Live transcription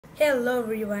Hello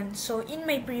everyone, so in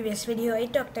my previous video I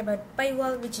talked about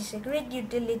Pywall, which is a great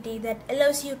utility that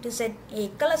allows you to set a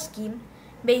color scheme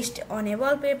based on a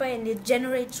wallpaper and it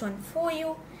generates one for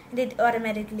you and it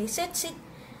automatically sets it.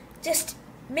 Just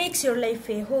makes your life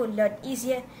a whole lot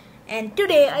easier. And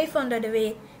today I found out a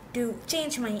way to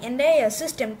change my entire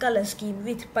system color scheme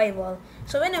with Pywall.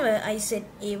 So whenever I set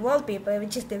a wallpaper,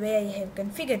 which is the way I have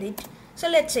configured it, so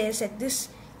let's say I set this,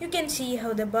 you can see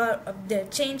how the bar up there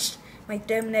changed. My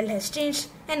terminal has changed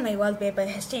and my wallpaper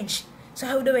has changed. So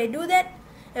how do I do that?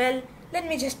 Well, let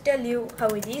me just tell you how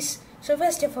it is. So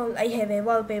first of all, I have a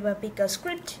wallpaper picker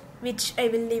script which I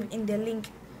will leave in the link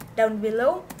down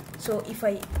below. So if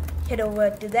I head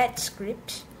over to that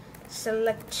script,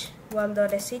 select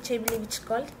wall.sh, I believe it's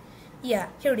called. Yeah,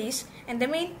 here it is. And the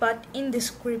main part in the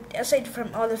script, aside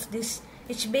from all of this,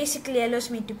 which basically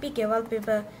allows me to pick a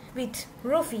wallpaper with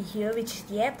Rofi here, which is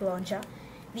the app launcher.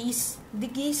 These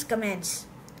commands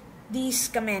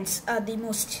are the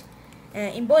most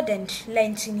important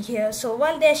lines in here. So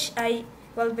wall-i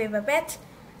wallpaper path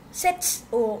sets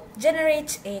or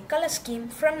generates a color scheme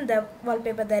from the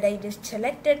wallpaper that I just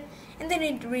selected, and then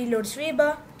it reloads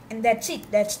waybar, and that's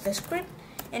it. That's the script.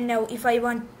 And now if I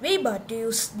want waybar to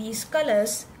use these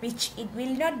colors, which it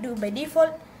will not do by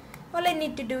default, all I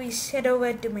need to do is head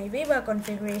over to my waybar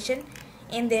configuration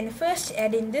and then first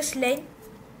add in this line,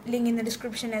 link in the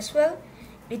description as well,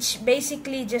 which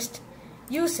basically just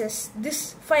uses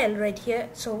this file right here.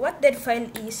 So what that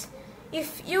file is,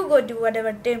 if you go to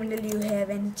whatever terminal you have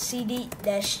and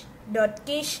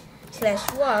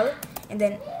cd-.cache/wall and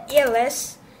then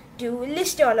ls to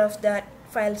list all of that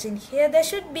files in here, there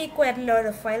should be quite a lot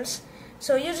of files.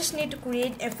 So you just need to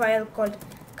create a file called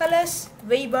colors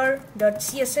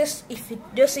waybar.css if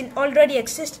it doesn't already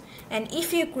exist, and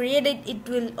if you create it, it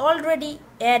will already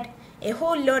add a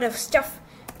whole lot of stuff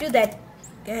to that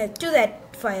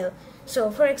file.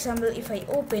 So for example, if I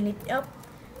open it up,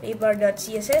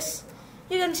 waybar.css,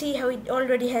 you can see how it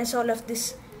already has all of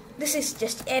this. This is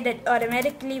just added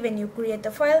automatically when you create the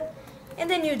file, and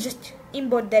then you just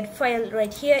import that file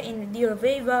right here in your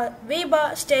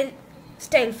waybar style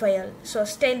file, so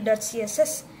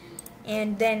style.css,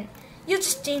 and then you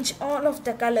just change all of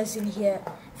the colors in here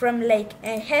from like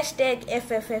a hashtag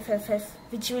FFFFF,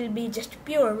 which will be just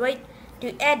pure white,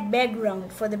 to add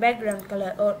background for the background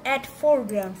color or add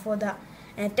foreground for the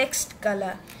text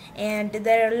color. And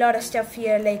there are a lot of stuff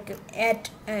here like add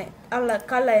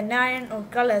color 9 or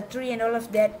color 3 and all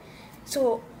of that.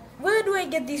 So where do I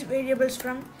get these variables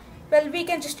from? Well, we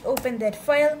can just open that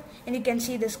file and you can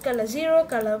see this color 0,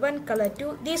 color 1, color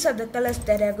 2. These are the colors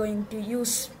that are going to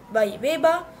use by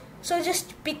waybar. So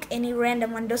just pick any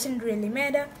random one, doesn't really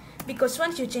matter, because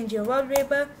once you change your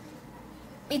wallpaper,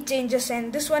 it changes,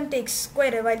 and this one takes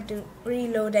quite a while to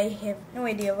reload. I have no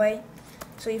idea why.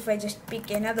 So if I just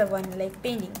pick another one like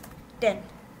painting 10,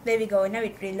 there we go, now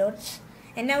it reloads.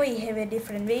 And now we have a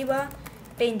different waybar,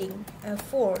 painting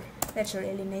 4, that's a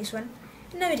really nice one.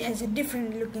 Now it has a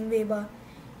different looking waybar,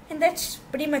 and that's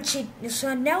pretty much it.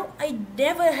 So now I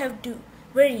never have to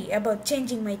worry about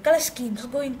changing my color schemes,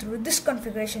 going through this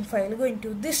configuration file, going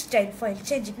to this style file,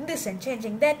 changing this and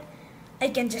changing that. I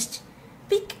can just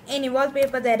pick any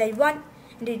wallpaper that I want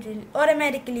and it will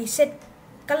automatically set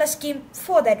color scheme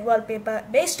for that wallpaper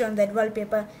based on that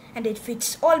wallpaper, and it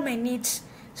fits all my needs.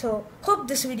 So hope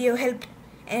this video helped,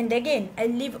 and again I'll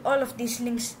leave all of these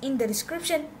links in the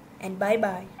description, and bye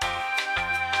bye.